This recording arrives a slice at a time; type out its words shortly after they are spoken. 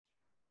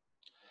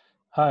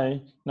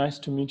Hi, nice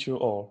to meet you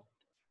all.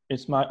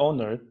 It's my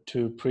honor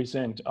to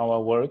present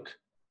our work,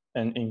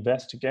 an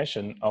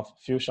investigation of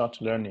few-shot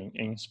learning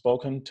in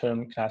spoken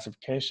term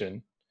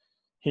classification,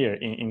 here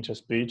in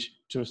Interspeech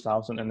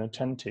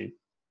 2020.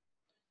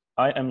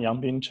 I am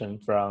Yang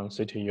Binchen from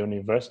City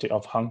University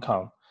of Hong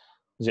Kong.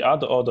 The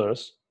other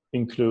authors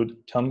include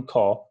Tom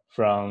Kaw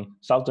from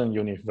Southern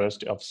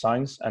University of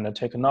Science and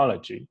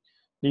Technology,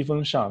 Li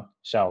Fengshang,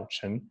 Xiao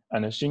Chen,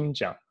 and Xin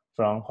Jiang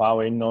from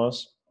Huawei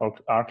North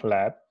Art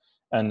Lab,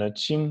 and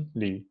Qing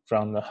Li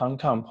from the Hong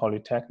Kong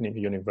Polytechnic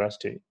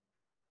University.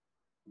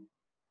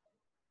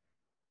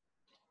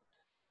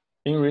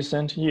 In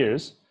recent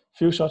years,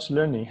 few-shot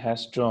learning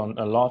has drawn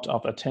a lot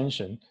of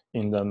attention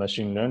in the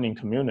machine learning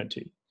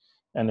community,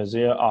 and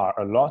there are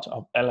a lot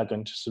of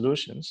elegant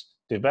solutions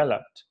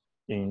developed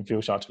in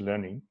few-shot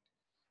learning.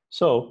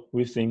 So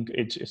we think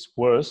it is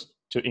worth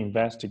to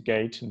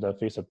investigate the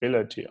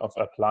feasibility of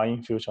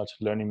applying few-shot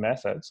learning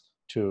methods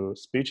to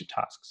speech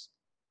tasks.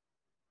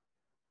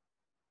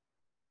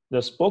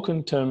 The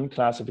spoken term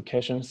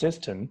classification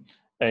system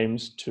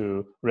aims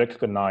to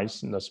recognize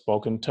the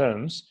spoken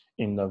terms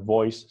in the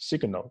voice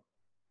signal.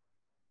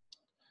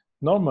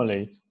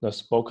 Normally, the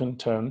spoken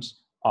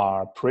terms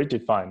are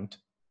predefined,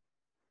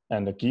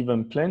 and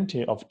given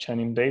plenty of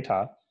training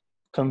data,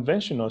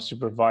 conventional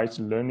supervised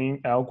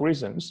learning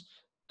algorithms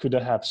could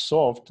have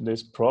solved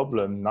this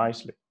problem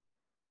nicely.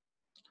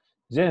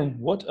 Then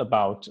what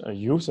about a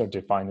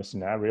user-defined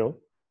scenario,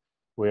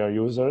 where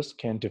users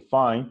can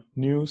define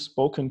new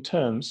spoken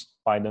terms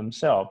by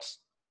themselves,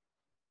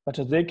 but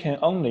they can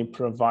only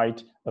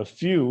provide a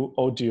few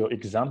audio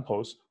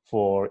examples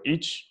for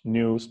each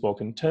new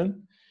spoken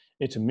term?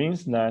 It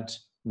means that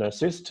the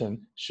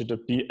system should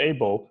be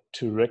able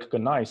to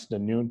recognize the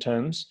new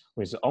terms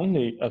with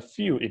only a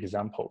few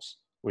examples,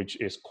 which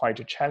is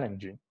quite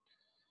challenging.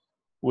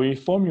 We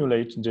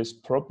formulate this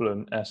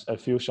problem as a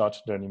few-shot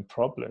learning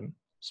problem,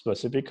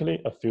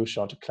 specifically a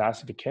few-shot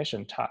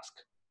classification task.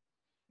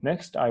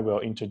 Next, I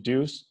will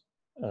introduce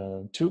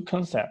two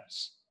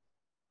concepts: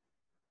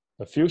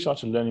 the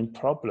few-shot learning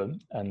problem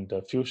and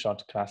the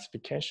few-shot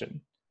classification.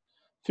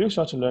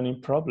 Few-shot learning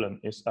problem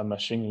is a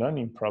machine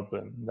learning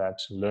problem that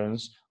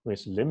learns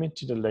with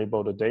limited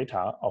labeled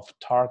data of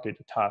target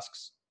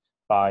tasks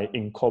by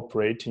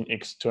incorporating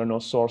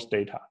external source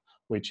data,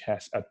 which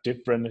has a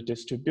different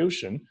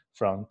distribution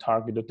from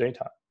target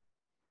data.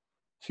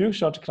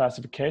 Few-shot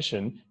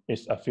classification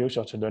is a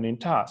few-shot learning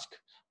task,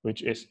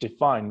 which is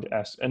defined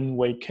as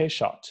n-way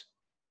k-shot,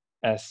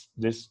 as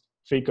this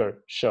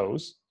figure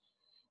shows.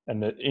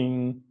 And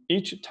in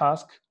each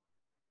task,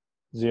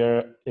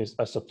 there is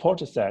a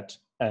support set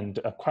and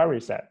a query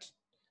set.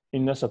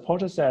 In the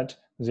support set,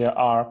 there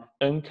are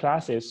n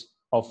classes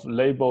of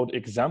labeled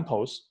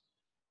examples,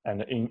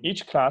 and in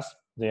each class,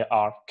 there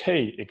are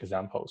k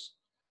examples.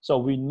 So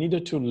we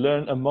needed to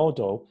learn a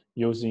model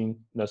using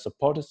the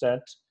support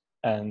set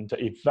and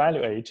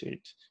evaluate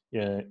it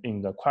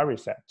in the query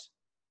set.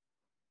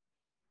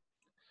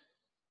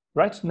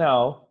 Right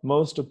now,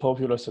 most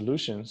popular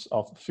solutions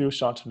of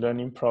few-shot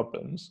learning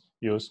problems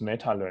use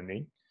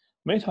meta-learning.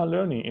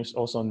 Meta-learning is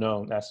also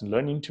known as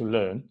learning to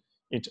learn.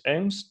 It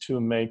aims to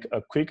make a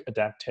quick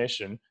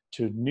adaptation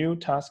to new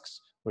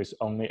tasks with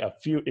only a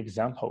few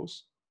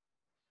examples.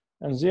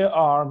 And there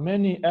are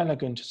many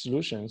elegant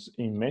solutions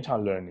in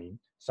meta-learning,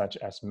 such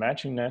as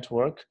matching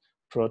network,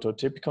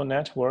 prototypical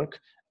network,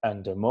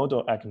 and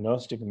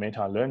model-agnostic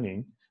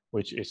meta-learning,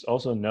 which is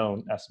also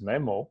known as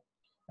MEMO.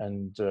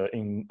 And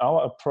in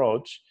our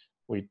approach,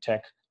 we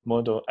take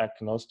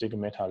model-agnostic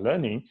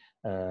meta-learning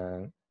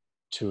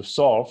to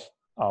solve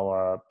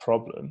our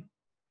problem.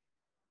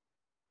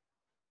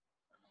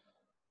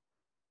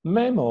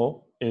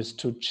 MEMO is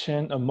to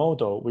train a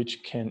model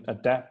which can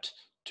adapt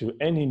to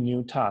any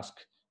new task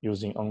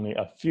using only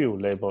a few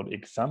labeled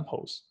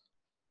examples.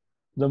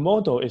 The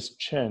model is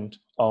trained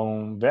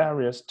on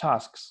various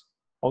tasks,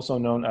 also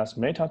known as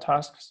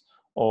meta-tasks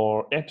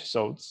or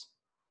episodes,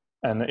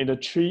 and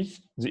it treats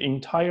the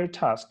entire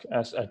task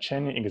as a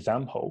training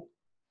example.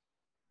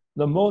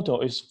 The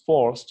model is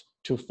forced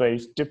to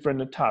face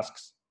different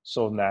tasks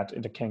so that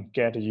it can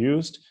get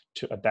used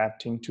to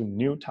adapting to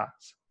new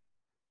tasks.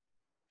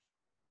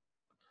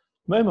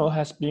 MEMO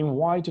has been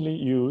widely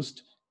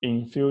used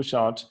in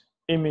few-shot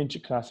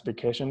image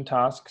classification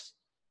tasks,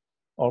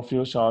 or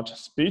few-shot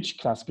speech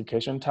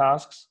classification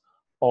tasks,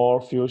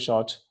 or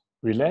few-shot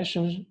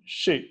relation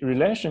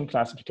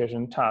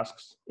classification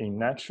tasks in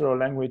natural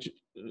language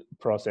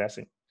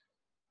processing.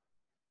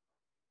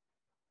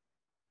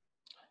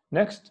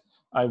 Next,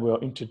 I will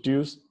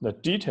introduce the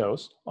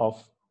details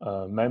of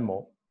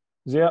MEMO.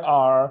 There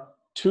are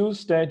two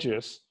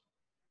stages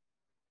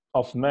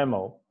of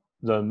MEMO: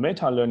 the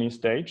meta-learning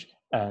stage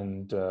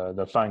and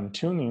the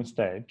fine-tuning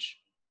stage.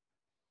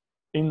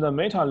 In the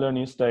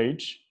meta-learning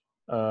stage,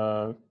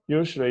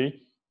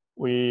 usually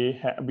we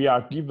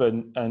are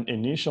given an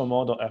initial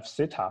model of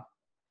theta,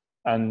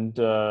 and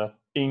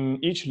in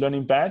each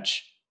learning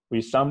batch,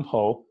 we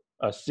sample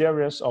a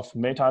series of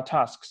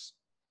meta-tasks.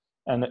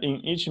 And in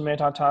each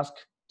meta-task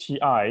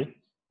TI,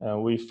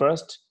 we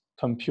first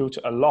compute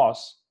a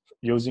loss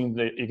using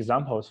the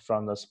examples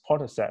from the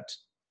supporter set,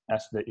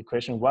 as the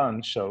equation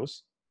 1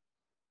 shows.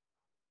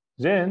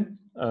 Then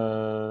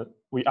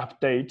we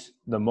update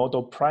the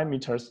model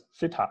parameters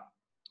theta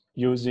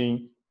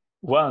using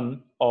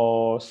one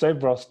or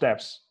several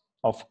steps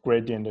of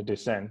gradient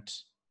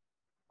descent,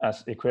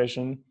 as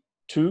equation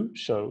 2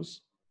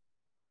 shows.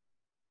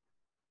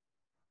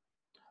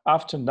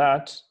 After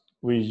that,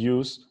 we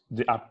use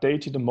the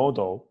updated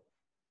model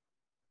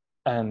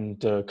and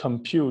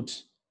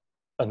compute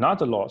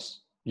another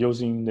loss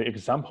using the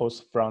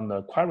examples from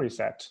the query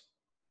set,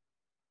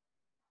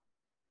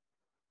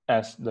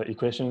 as the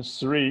equation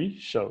 3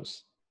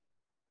 shows.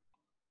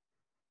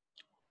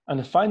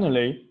 And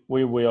finally,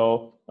 we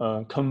will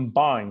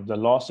combine the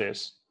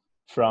losses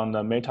from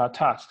the meta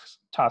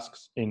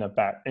tasks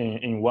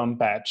in one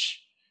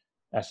batch,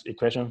 as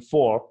equation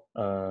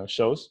 4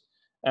 shows.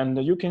 And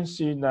you can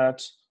see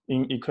that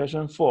in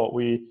equation 4,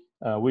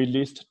 we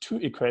list two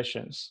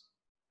equations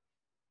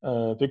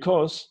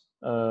because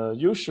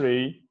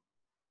usually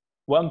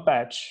one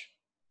batch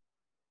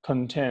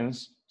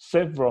contains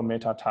several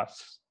meta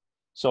tasks.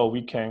 So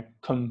we can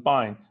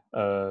combine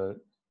the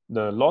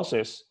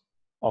losses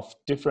of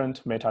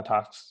different meta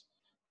tasks,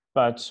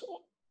 but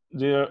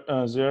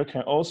there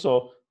can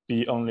also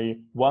be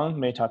only one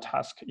meta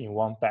task in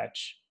one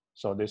batch.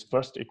 So this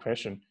first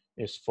equation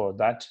is for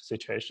that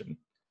situation.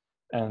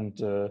 And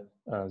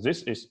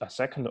this is a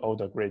second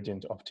order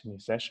gradient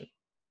optimization.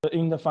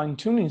 In the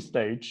fine-tuning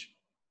stage,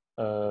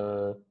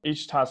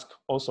 each task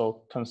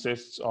also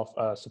consists of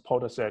a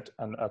supporter set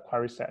and a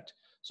query set.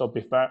 So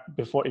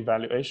before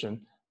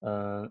evaluation,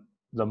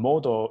 the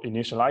model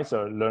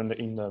initializer learned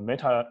in the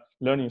meta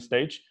learning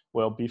stage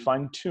will be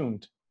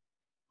fine-tuned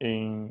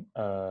in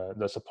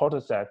the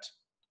supporter set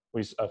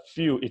with a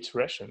few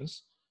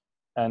iterations,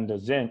 and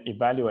then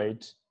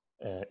evaluate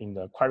in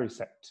the query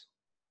set.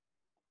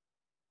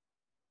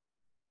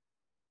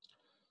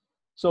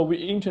 So we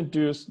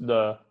introduced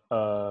the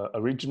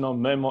original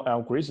memo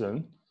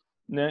algorithm.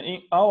 Then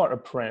in our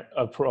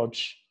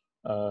approach,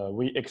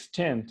 we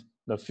extend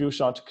the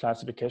few-shot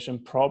classification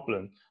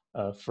problem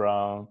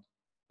from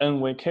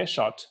n-way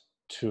k-shot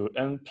to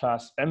n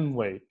plus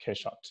m-way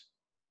k-shot.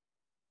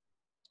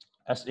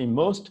 As in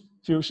most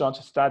few-shot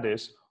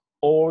studies,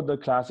 all the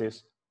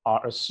classes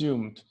are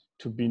assumed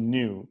to be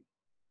new.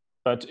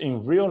 But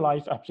in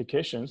real-life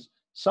applications,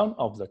 some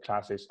of the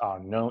classes are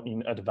known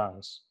in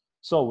advance.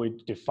 So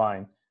we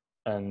define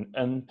an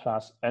n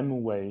plus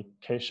m-way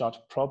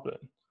k-shot problem,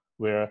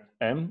 where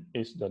m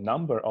is the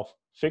number of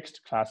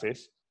fixed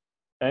classes,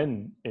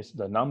 n is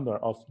the number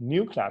of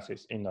new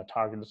classes in the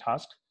target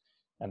task,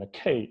 and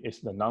k is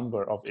the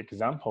number of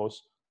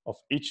examples of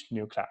each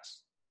new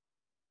class.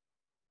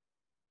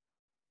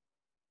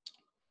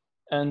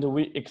 And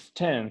we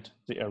extend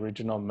the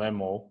original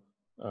memo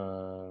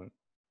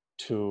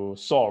to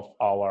solve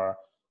our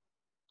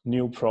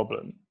new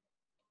problem.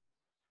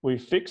 We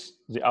fix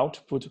the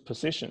output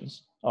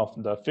positions of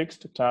the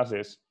fixed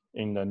classes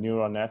in the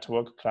neural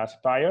network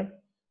classifier.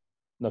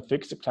 The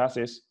fixed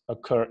classes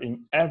occur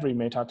in every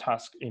meta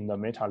task in the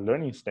meta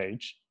learning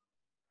stage,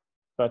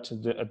 but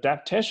the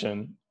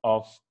adaptation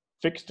of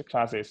fixed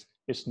classes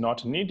is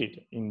not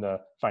needed in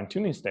the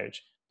fine-tuning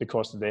stage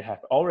because they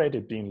have already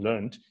been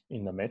learned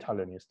in the meta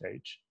learning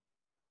stage.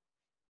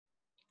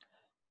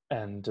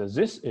 And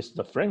this is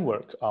the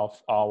framework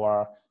of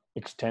our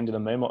extended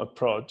memo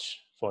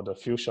approach for the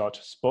few-shot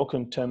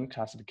spoken term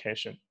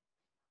classification.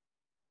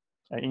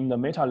 And in the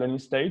meta learning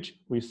stage,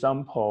 we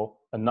sample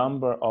a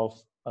number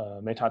of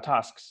meta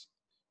tasks.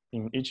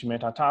 In each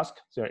meta task,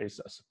 there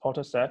is a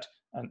supporter set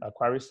and a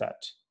query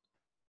set.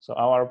 So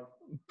our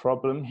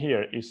problem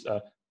here is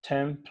a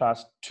 10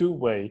 plus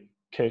two-way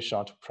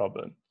k-shot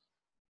problem.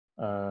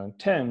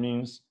 10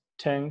 means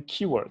 10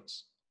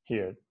 keywords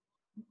here,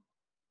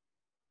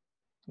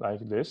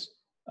 like this.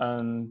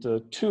 And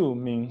 2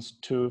 means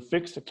 2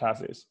 fixed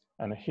classes.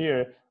 And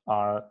here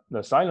are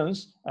the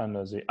silence and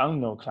the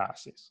unknown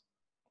classes.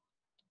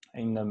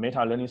 In the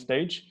meta learning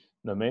stage,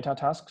 the meta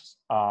tasks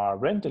are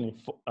randomly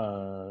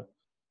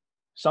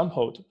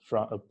sampled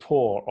from a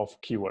pool of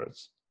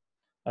keywords.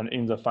 And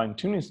in the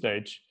fine-tuning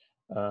stage,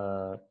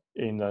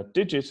 in the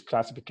digits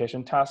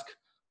classification task,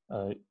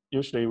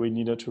 usually we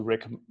needed to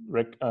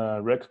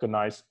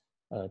recognize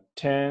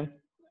 10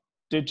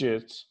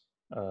 digits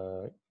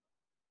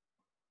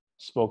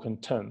spoken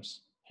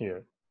terms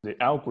here,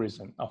 the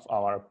algorithm of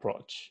our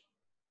approach.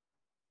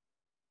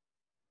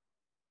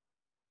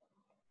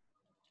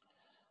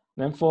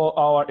 Then for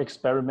our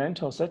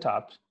experimental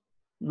setup,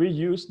 we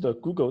use the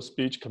Google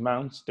Speech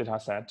Commands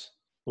dataset,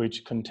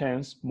 which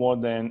contains more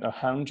than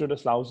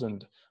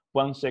 100,000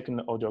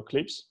 one-second audio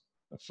clips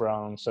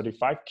from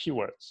 35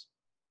 keywords.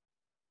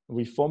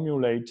 We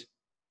formulate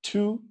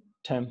two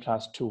 10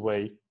 plus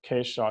two-way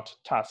k-shot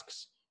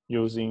tasks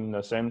using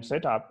the same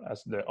setup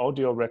as the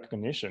audio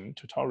recognition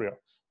tutorial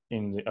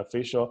in the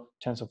official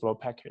TensorFlow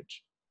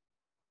package.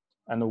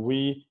 And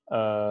we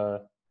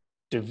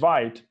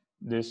divide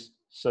these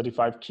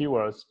 35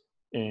 keywords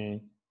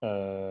in,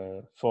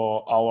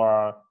 for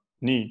our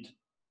need.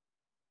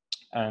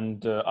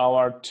 And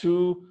our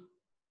two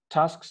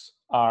tasks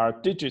are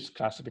digits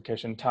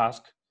classification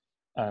task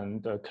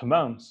and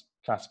commands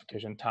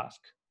classification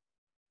task.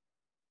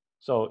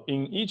 So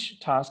in each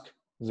task,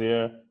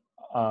 there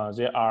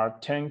are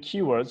 10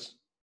 keywords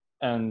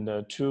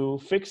and two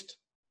fixed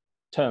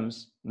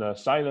terms, the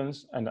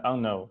silence and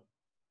unknown.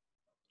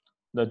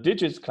 The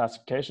digits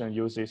classification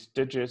uses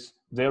digits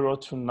 0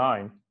 to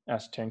 9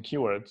 as 10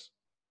 keywords,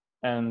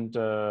 and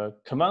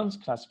commands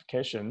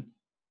classification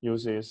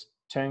uses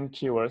 10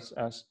 keywords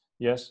as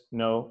yes,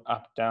 no,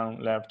 up,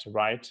 down, left,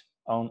 right,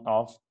 on,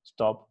 off,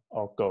 stop,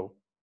 or go.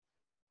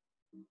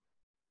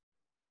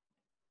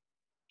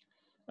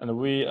 And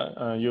we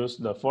use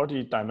the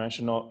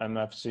 40-dimensional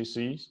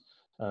MFCC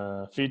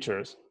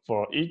features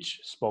for each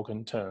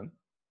spoken term.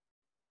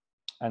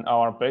 And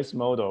our base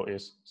model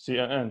is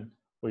CNN,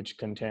 which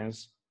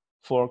contains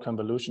 4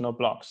 convolutional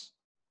blocks.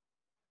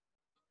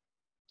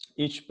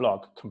 Each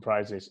block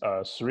comprises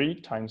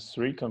 3 times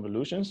 3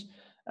 convolutions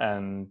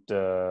and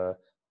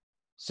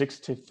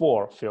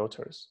 64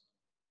 filters.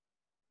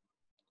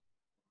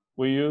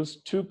 We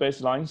use 2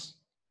 baselines.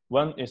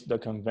 One is the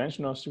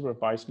conventional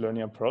supervised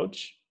learning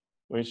approach,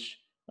 which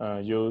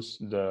use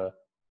the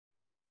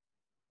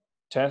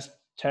test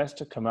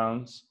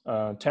commands,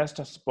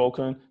 test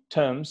spoken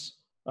terms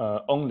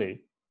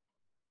only.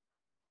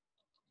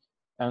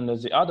 And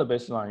the other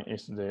baseline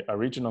is the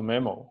original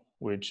memo,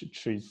 which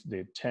treats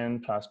the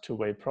 10 plus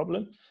 2-way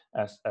problem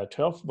as a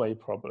 12-way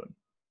problem.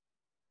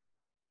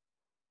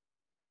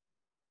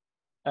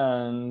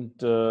 And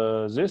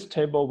this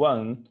table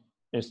 1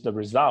 is the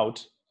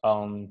result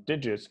on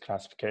digits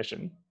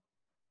classification.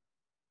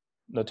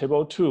 The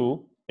table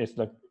 2 is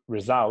the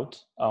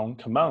result on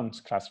commands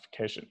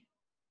classification.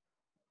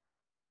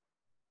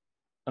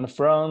 And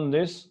from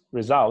these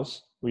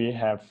results, we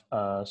have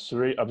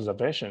 3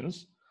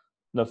 observations.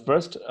 The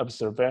first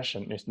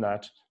observation is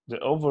that the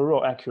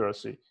overall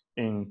accuracy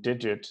in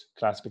digit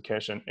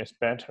classification is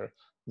better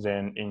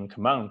than in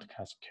command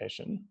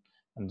classification.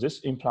 And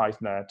this implies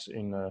that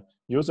in a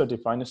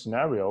user-defined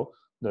scenario,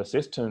 the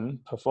system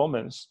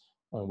performance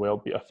will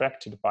be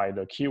affected by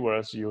the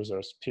keywords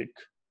users pick.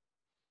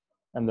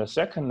 And the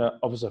second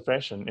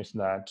observation is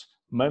that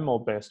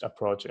memo-based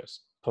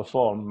approaches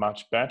perform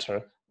much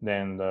better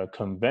than the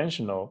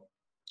conventional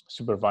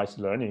supervised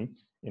learning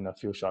in a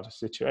few-shot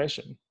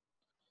situation.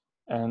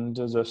 And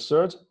the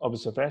third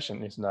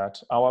observation is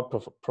that our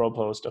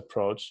proposed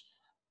approach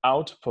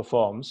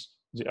outperforms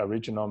the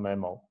original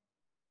memo.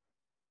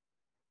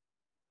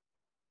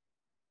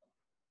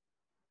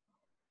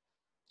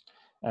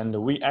 And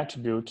we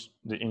attribute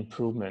the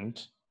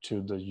improvement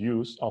to the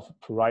use of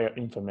prior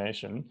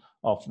information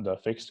of the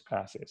fixed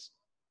classes.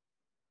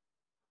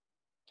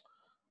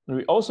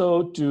 We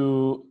also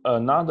do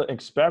another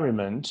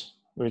experiment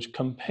which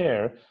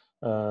compare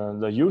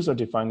the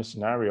user-defined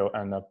scenario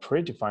and a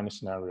predefined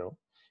scenario.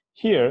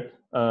 Here,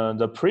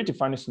 the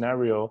predefined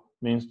scenario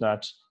means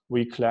that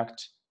we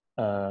collect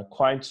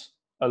quite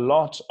a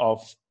lot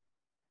of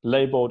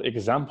labeled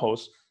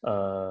examples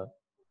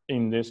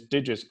in this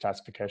digits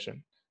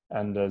classification.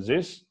 And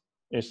this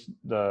is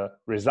the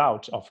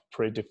result of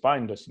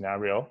predefined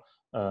scenario.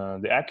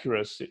 The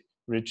accuracy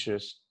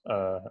reaches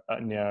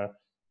near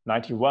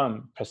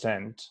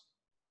 91%,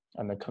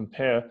 and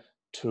compare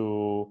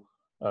to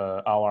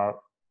our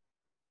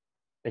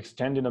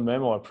extended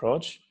memo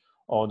approach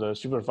or the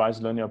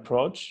supervised learning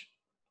approach.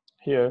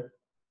 Here,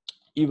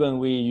 even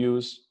we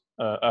use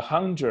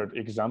 100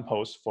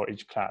 examples for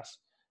each class,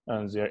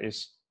 and there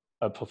is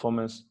a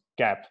performance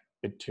gap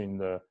between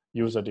the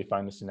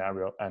user-defined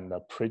scenario and the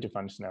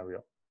predefined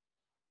scenario.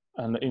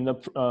 And in the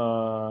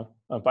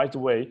by the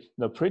way,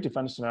 the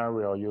predefined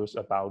scenario use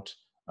about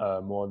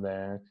more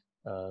than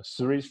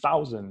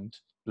 3,000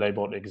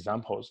 labeled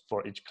examples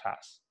for each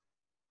class.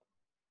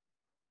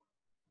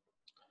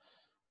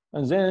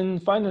 And then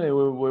finally,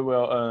 we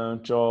will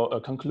draw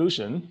a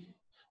conclusion.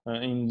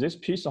 In this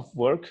piece of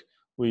work,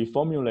 we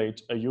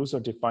formulate a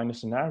user-defined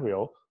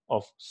scenario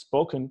of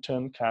spoken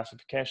term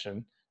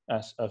classification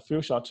as a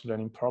few-shot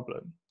learning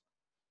problem.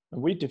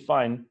 We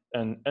define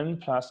an n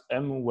plus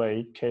m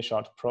way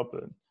k-shot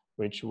problem,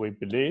 which we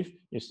believe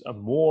is a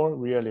more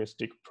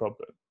realistic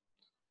problem.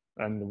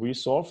 And we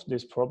solve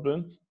this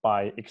problem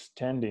by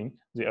extending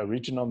the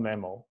original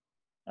memo,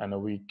 and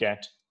we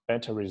get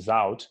better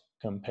result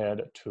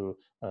compared to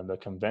the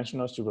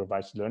conventional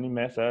supervised learning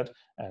method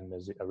and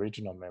the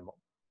original memo.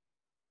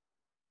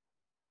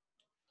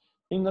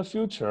 In the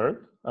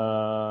future,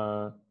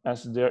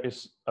 as there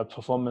is a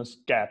performance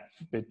gap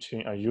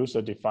between a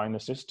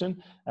user-defined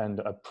system and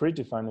a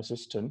predefined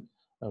system,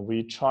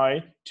 we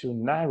try to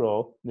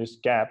narrow this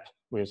gap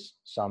with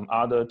some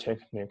other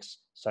techniques,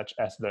 such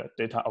as the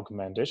data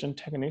augmentation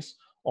techniques,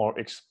 or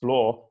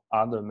explore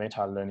other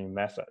meta-learning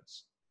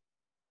methods.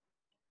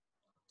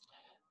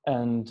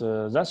 And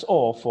that's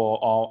all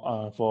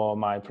for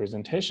my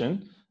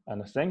presentation.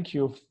 And thank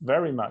you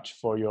very much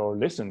for your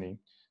listening.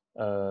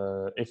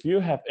 If you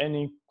have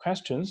any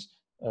questions,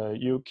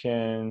 you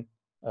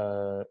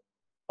are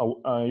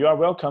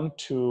welcome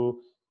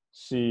to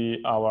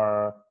see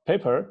our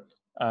paper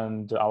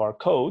and our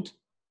code.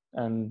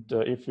 And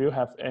if you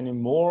have any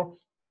more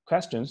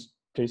questions,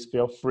 please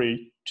feel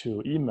free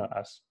to email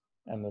us.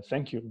 And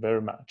thank you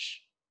very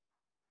much.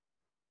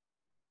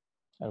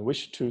 I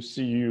wish to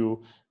see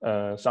you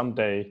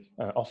someday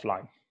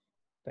offline.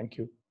 Thank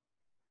you.